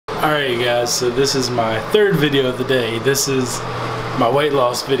Alright guys, so this is my third video of the day. This is my weight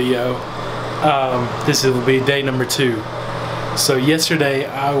loss video. This will be day number 2. So yesterday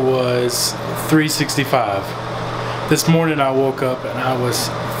I was 365. This morning I woke up and I was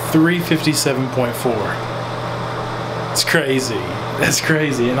 357.4. It's crazy. That's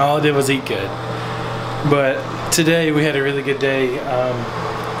crazy. And all I did was eat good. But today we had a really good day.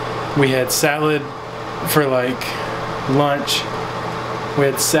 We had salad for like lunch. We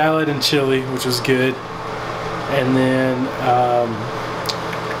had salad and chili, which was good. And then,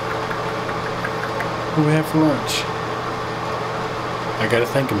 what do we have for lunch? I gotta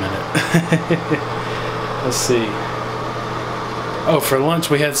think a minute. Let's see. Oh, for lunch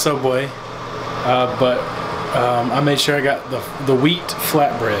we had Subway, but I made sure I got the wheat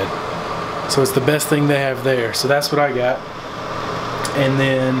flatbread. So it's the best thing they have there. So that's what I got. And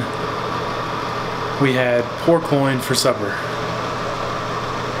then we had pork loin for supper.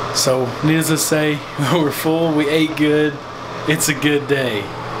 So needless to say, we're full, we ate good, it's a good day.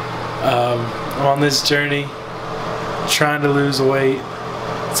 I'm on this journey, trying to lose weight.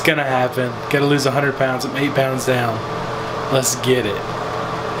 It's gonna happen. Gotta lose 100 pounds, I'm 8 pounds down. Let's get it.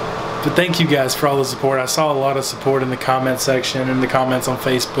 But thank you guys for all the support. I saw a lot of support in the comment section and the comments on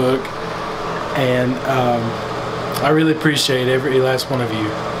Facebook. And I really appreciate every last one of you.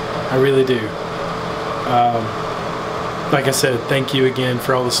 I really do. Like I said, thank you again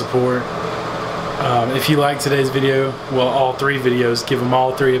for all the support. If you like today's video, well, all 3 videos, give them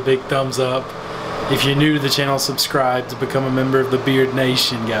all 3 a big thumbs up. If you're new to the channel, subscribe to become a member of the Beard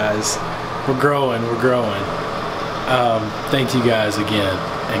Nation, guys. We're growing, we're growing. Thank you guys again,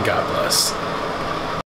 and God bless.